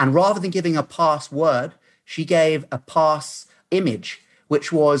 And rather than giving a password, she gave a pass image,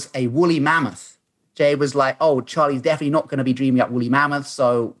 which was a woolly mammoth. Jade was like, "Oh, Charlie's definitely not going to be dreaming up woolly mammoths,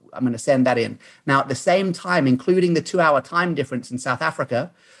 so I'm going to send that in." Now, at the same time, including the 2-hour time difference in South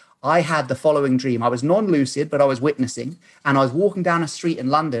Africa, I had the following dream. I was non-lucid, but I was witnessing, and I was walking down a street in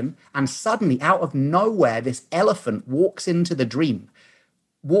London, and suddenly, out of nowhere, this elephant walks into the dream,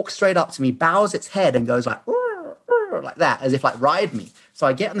 walks straight up to me, bows its head, and goes like, like that, as if like ride me. So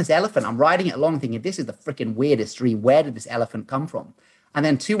I get on this elephant, I'm riding it along thinking, this is the freaking weirdest dream. Where did this elephant come from? And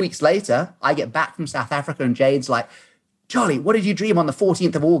then 2 weeks later, I get back from South Africa, and Jade's like, Charlie, what did you dream on the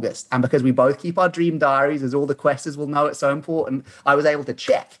 14th of August? And because we both keep our dream diaries, as all the questers will know, it's so important, I was able to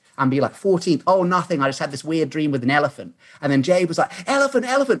check and be like, 14th, oh, nothing. I just had this weird dream with an elephant. And then Jade was like, elephant,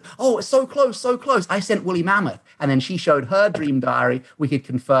 elephant. Oh, it's so close, so close. I sent woolly mammoth. And then she showed her dream diary. We could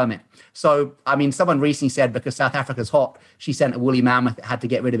confirm it. So, I mean, someone recently said because South Africa's hot, she sent a woolly mammoth that had to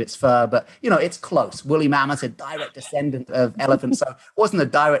get rid of its fur. But, you know, it's close. Woolly mammoth's a direct descendant of elephant. So it wasn't a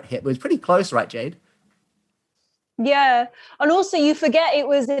direct hit, but it was pretty close, right, Jade? Yeah. And also you forget it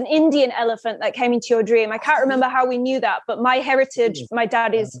was an Indian elephant that came into your dream. I can't remember how we knew that, but my heritage, my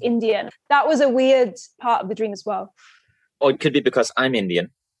dad is Indian. That was a weird part of the dream as well. Or it could be because I'm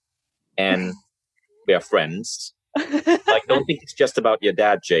Indian and we are friends. Like, don't think it's just about your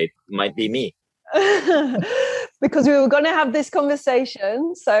dad, Jade. It might be me. Because we were going to have this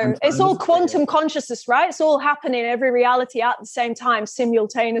conversation. So it's all quantum consciousness, right? It's all happening, every reality at the same time,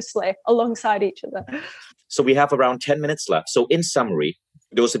 simultaneously, alongside each other. So we have around 10 minutes left. So in summary,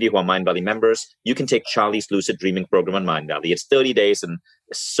 those of you who are Mind Valley members, you can take Charlie's Lucid Dreaming program on Mind Valley. It's 30 days and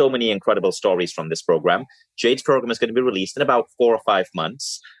so many incredible stories from this program. Jade's program is going to be released in about 4 or 5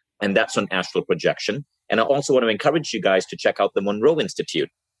 months, and that's on Astral Projection. And I also want to encourage you guys to check out the Monroe Institute.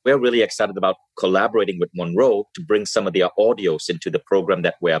 We're really excited about collaborating with Monroe to bring some of their audios into the program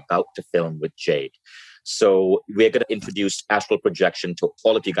that we're about to film with Jade. So we're going to introduce Astral Projection to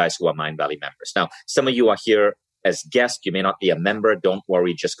all of you guys who are Mind Valley members. Now, some of you are here as guests. You may not be a member. Don't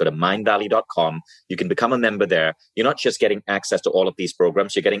worry. Just go to mindvalley.com. You can become a member there. You're not just getting access to all of these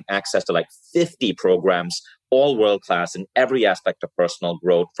programs. You're getting access to like 50 programs, all world-class in every aspect of personal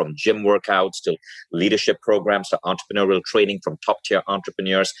growth, from gym workouts to leadership programs to entrepreneurial training from top-tier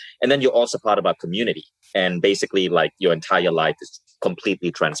entrepreneurs. And then you're also part of our community. And basically, like, your entire life is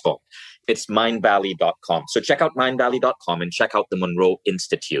completely transformed. It's mindvalley.com. So check out mindvalley.com and check out the Monroe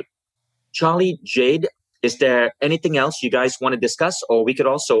Institute. Charlie, Jade, is there anything else you guys want to discuss? Or we could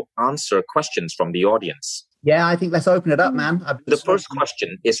also answer questions from the audience. Yeah, I think let's open it up, man. The first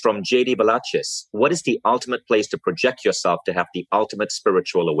question is from J.D. Balachis. What is the ultimate place to project yourself to have the ultimate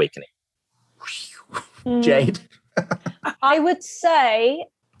spiritual awakening? Jade? I would say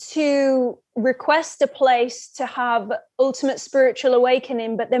to request a place to have ultimate spiritual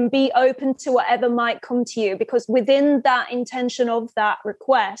awakening, but then be open to whatever might come to you, because within that intention of that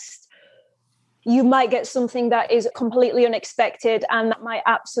request, you might get something that is completely unexpected and that might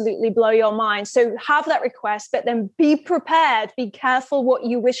absolutely blow your mind. So have that request, but then be prepared, be careful what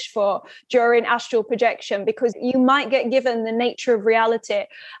you wish for during astral projection, because you might get given the nature of reality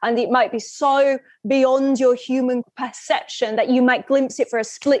and it might be so beyond your human perception that you might glimpse it for a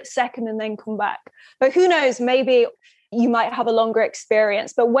split second and then come back. But who knows, maybe you might have a longer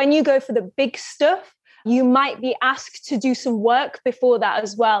experience. But when you go for the big stuff, you might be asked to do some work before that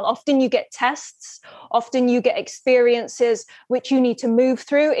as well. Often you get tests, often you get experiences which you need to move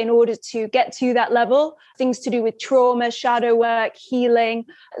through in order to get to that level. Things to do with trauma, shadow work, healing.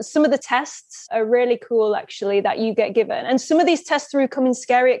 Some of the tests are really cool, actually, that you get given. And some of these tests through come in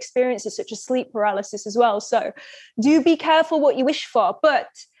scary experiences, such as sleep paralysis as well. So do be careful what you wish for, but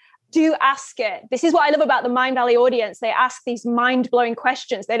do ask it. This is what I love about the Mind Valley audience. They ask these mind-blowing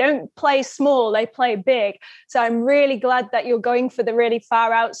questions. They don't play small, they play big. So I'm really glad that you're going for the really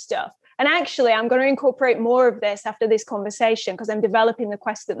far out stuff. And actually, I'm going to incorporate more of this after this conversation because I'm developing the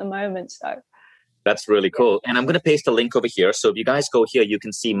quest at the moment. So that's really cool. And I'm going to paste a link over here. So if you guys go here, you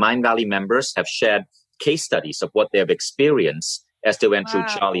can see Mind Valley members have shared case studies of what they've experienced as they went through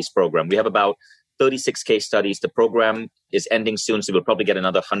Charlie's program. We have about 36 case studies. The program is ending soon, so we'll probably get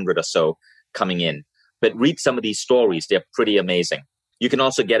another 100 or so coming in. But read some of these stories. They're pretty amazing. You can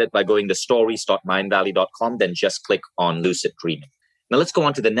also get it by going to stories.mindvalley.com, then just click on Lucid Dreaming. Now let's go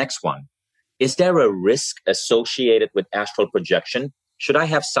on to the next one. Is there a risk associated with astral projection? Should I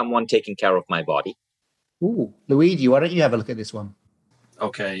have someone taking care of my body? Ooh, Luigi, why don't you have a look at this one?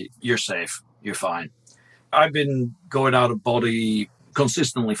 Okay, you're safe. You're fine. I've been going out of body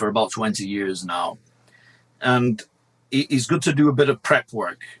consistently for about 20 years now. And it's good to do a bit of prep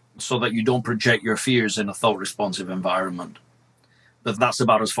work so that you don't project your fears in a thought-responsive environment. But that's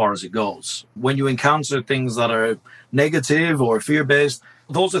about as far as it goes. When you encounter things that are negative or fear-based,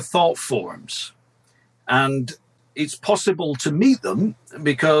 those are thought forms. And it's possible to meet them,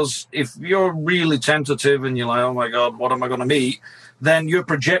 because if you're really tentative and you're like, oh my God, what am I going to meet? Then you're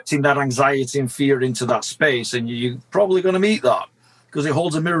projecting that anxiety and fear into that space, and you're probably going to meet that, because it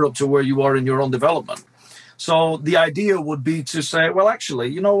holds a mirror up to where you are in your own development. So the idea would be to say, well, actually,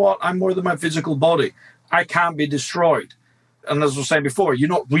 you know what? I'm more than my physical body. I can't be destroyed. And as I was saying before, you're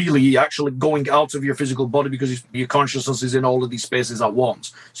not really actually going out of your physical body, because your consciousness is in all of these spaces at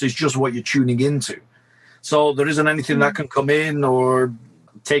once. So it's just what you're tuning into. So there isn't anything that can come in or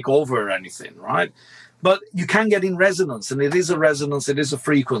take over or anything, right? But you can get in resonance, and it is a resonance, it is a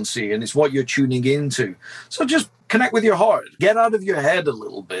frequency, and it's what you're tuning into. So just connect with your heart, get out of your head a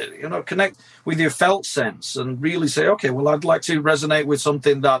little bit, connect with your felt sense and really say, okay, well, I'd like to resonate with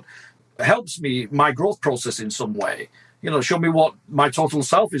something that helps me, my growth process in some way. Show me what my total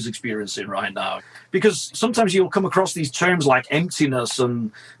self is experiencing right now. Because sometimes you'll come across these terms like emptiness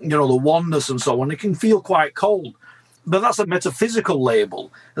and, the oneness and so on. It can feel quite cold. But that's a metaphysical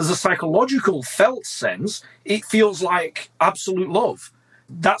label. As a psychological felt sense, it feels like absolute love.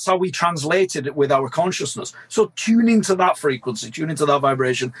 That's how we translated it with our consciousness. So tune into that frequency, tune into that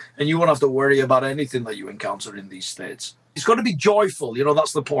vibration, and you won't have to worry about anything that you encounter in these states. It's got to be joyful,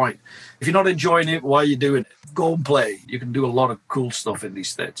 that's the point. If you're not enjoying it, why are you doing it? Go and play. You can do a lot of cool stuff in these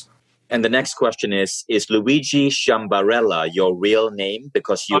states. And the next question is Luigi Sciambarella your real name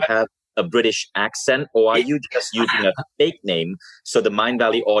because you have a British accent, or are you just using a fake name so the Mind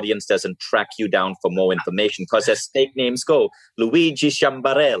Valley audience doesn't track you down for more information? Because as fake names go, Luigi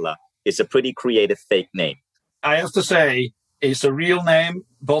Sciambarella is a pretty creative fake name. I have to say, it's a real name.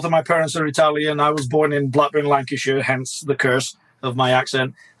 Both of my parents are Italian. I was born in Blackburn, Lancashire, hence the curse of my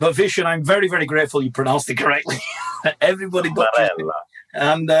accent. But Vishen, I'm very, very grateful you pronounced it correctly. Everybody but you.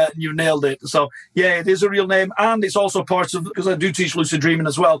 And you nailed it. So, yeah, it is a real name. And it's also part of, because I do teach lucid dreaming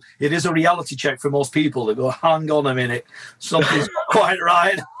as well, it is a reality check for most people. They go, hang on a minute, something's not quite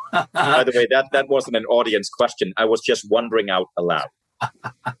right. By the way, that wasn't an audience question. I was just wondering out aloud.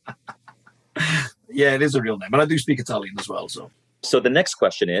 Yeah, it is a real name. And I do speak Italian as well. So the next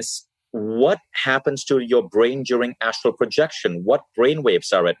question is, what happens to your brain during astral projection? What brain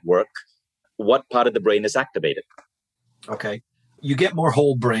waves are at work? What part of the brain is activated? Okay. You get more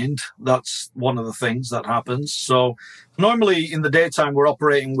whole-brained. That's one of the things that happens. So normally in the daytime, we're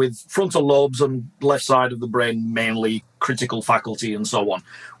operating with frontal lobes on the left side of the brain, mainly critical faculty and so on.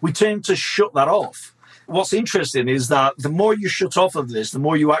 We tend to shut that off. What's interesting is that the more you shut off of this, the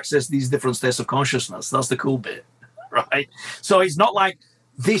more you access these different states of consciousness. That's the cool bit, right? So it's not like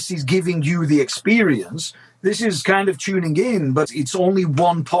this is giving you the experience. This is kind of tuning in, but it's only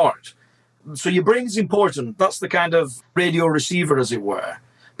one part. So your brain is important. That's the kind of radio receiver, as it were.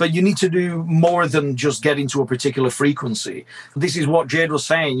 But you need to do more than just get into a particular frequency. This is what Jade was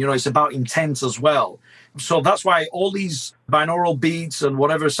saying, it's about intent as well. So that's why all these binaural beats and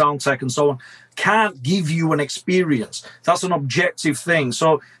whatever sound tech and so on can't give you an experience. That's an objective thing.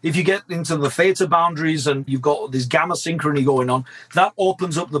 So if you get into the theta boundaries and you've got this gamma synchrony going on, that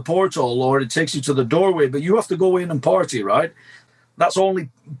opens up the portal or it takes you to the doorway, but you have to go in and party, right? That's only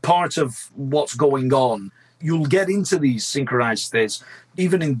part of what's going on. You'll get into these synchronized states,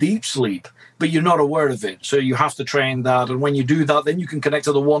 even in deep sleep, but you're not aware of it. So you have to train that. And when you do that, then you can connect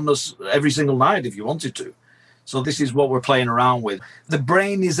to the oneness every single night if you wanted to. So this is what we're playing around with. The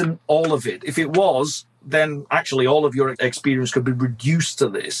brain isn't all of it. If it was, then actually all of your experience could be reduced to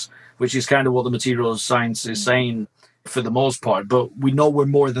this, which is kind of what the material science is saying for the most part. But we know we're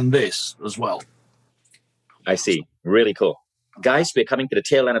more than this as well. I see. Really cool. Guys, we're coming to the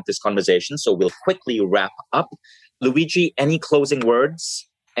tail end of this conversation, so we'll quickly wrap up. Luigi, any closing words?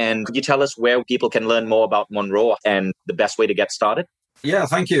 And could you tell us where people can learn more about Monroe and the best way to get started? Yeah,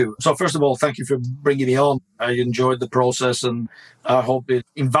 thank you. So first of all, thank you for bringing me on. I enjoyed the process and I hope it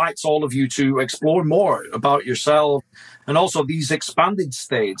invites all of you to explore more about yourself. And also these expanded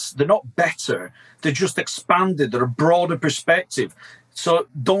states, they're not better. They're just expanded. They're a broader perspective. So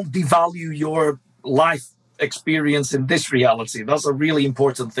don't devalue your life experience in this reality. That's a really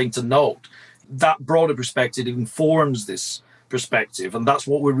important thing to note. That broader perspective informs this perspective, and that's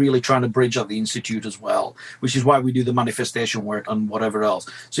what we're really trying to bridge at the Institute as well, which is why we do the manifestation work and whatever else.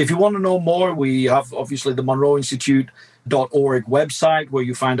 So if you want to know more, we have obviously the monroeinstitute.org website where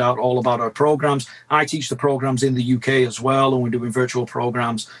you find out all about our programs. I teach the programs in the UK as well, and we're doing virtual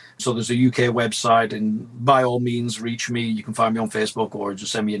programs. So there's a UK website, and by all means, reach me. You can find me on Facebook or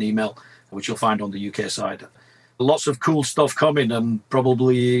just send me an email, which you'll find on the UK side. Lots of cool stuff coming and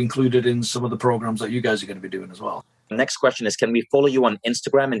probably included in some of the programs that you guys are going to be doing as well. The next question is, can we follow you on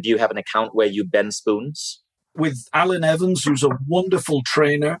Instagram? And do you have an account where you bend spoons? With Alan Evans, who's a wonderful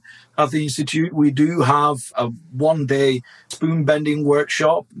trainer at the Institute, we do have a one-day spoon bending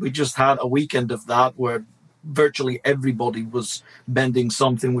workshop. We just had a weekend of that where virtually everybody was bending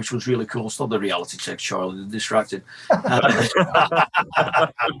something, which was really cool. Stop the reality check, Charlie. They're distracted.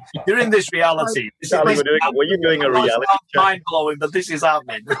 You're in this reality. Charlie, were you doing a reality check? Mind-blowing, but this is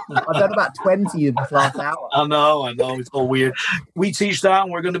happening. I've done about 20 in this last hour. I know. It's all weird. We teach that,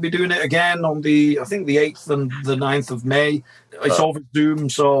 and we're going to be doing it again on the 8th and the 9th of May. It's over Zoom,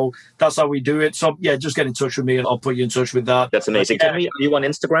 so that's how we do it. So, yeah, just get in touch with me, and I'll put you in touch with that. That's amazing. Are you on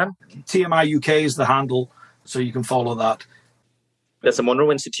Instagram? TMI UK is the handle, so you can follow that. There's a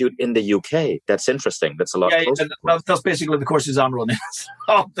Monroe Institute in the UK. That's interesting. That's a lot closer. That's basically the courses I'm running.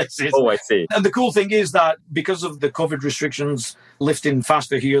 I see. And the cool thing is that because of the COVID restrictions lifting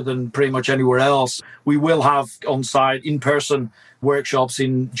faster here than pretty much anywhere else, we will have on-site, in-person workshops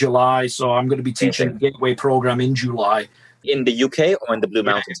in July. So I'm going to be teaching the Gateway program in July. In the UK or in the Blue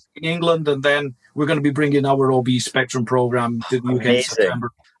Mountains? In England, and then we're going to be bringing our OB Spectrum program to the UK in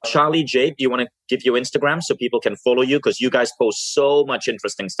September. Charlie, Jade, do you want to give your Instagram so people can follow you? Because you guys post so much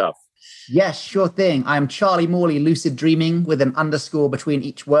interesting stuff. Yes, sure thing. I'm Charlie Morley Lucid Dreaming with an underscore between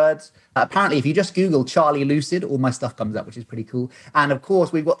each word. Apparently, if you just Google Charlie Lucid, all my stuff comes up, which is pretty cool. And of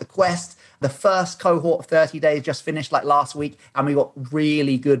course, we've got the Quest. The first cohort of 30 days just finished like last week, and we got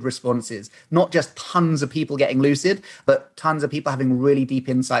really good responses. Not just tons of people getting lucid, but tons of people having really deep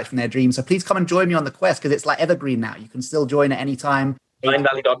insights from their dreams. So please come and join me on the Quest, because it's like evergreen now. You can still join at any time.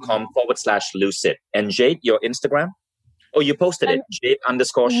 mindvalley.com/lucid. And Jade, your Instagram? Oh, you posted it. Jade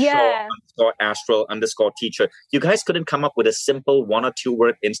 _show_Astral_teacher. You guys couldn't come up with a simple 1 or 2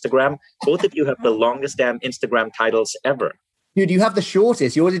 word Instagram. Both of you have the longest damn Instagram titles ever. Dude, you have the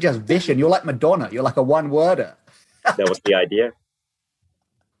shortest. Yours is just Vision. You're like Madonna. You're like a one-worder. That was the idea.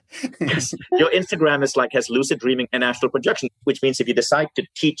 Yes. Your Instagram has lucid dreaming and astral projection, which means if you decide to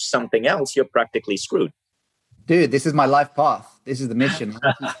teach something else, you're practically screwed. Dude, this is my life path. This is the mission.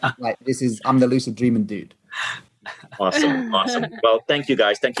 I'm the lucid dreaming dude. Awesome. Well, thank you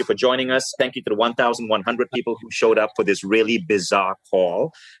guys. Thank you for joining us. Thank you to the 1,100 people who showed up for this really bizarre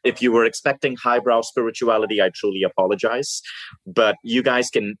call. If you were expecting highbrow spirituality, I truly apologize. But you guys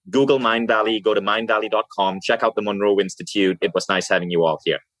can Google Mindvalley, go to mindvalley.com, check out the Monroe Institute. It was nice having you all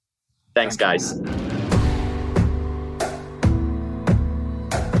here. Thanks, guys.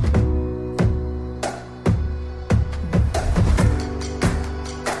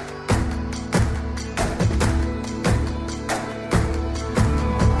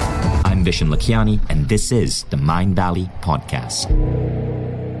 I'm Vishen Lakhiani, and this is the Mind Valley Podcast.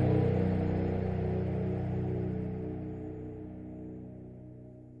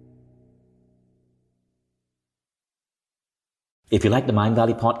 If you like the Mind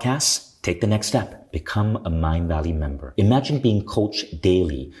Valley Podcast, take the next step. Become a Mind Valley member. Imagine being coached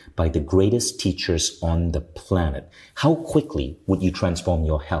daily by the greatest teachers on the planet. How quickly would you transform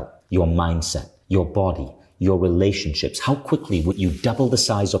your health, your mindset, your body, your relationships? How quickly would you double the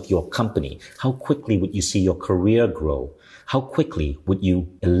size of your company? How quickly would you see your career grow? How quickly would you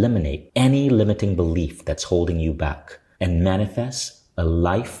eliminate any limiting belief that's holding you back and manifest a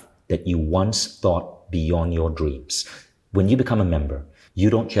life that you once thought beyond your dreams? When you become a member,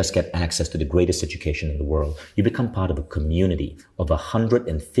 you don't just get access to the greatest education in the world. You become part of a community of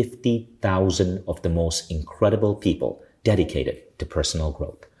 150,000 of the most incredible people dedicated to personal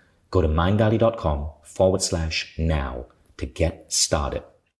growth. Go to mindvalley.com/now to get started.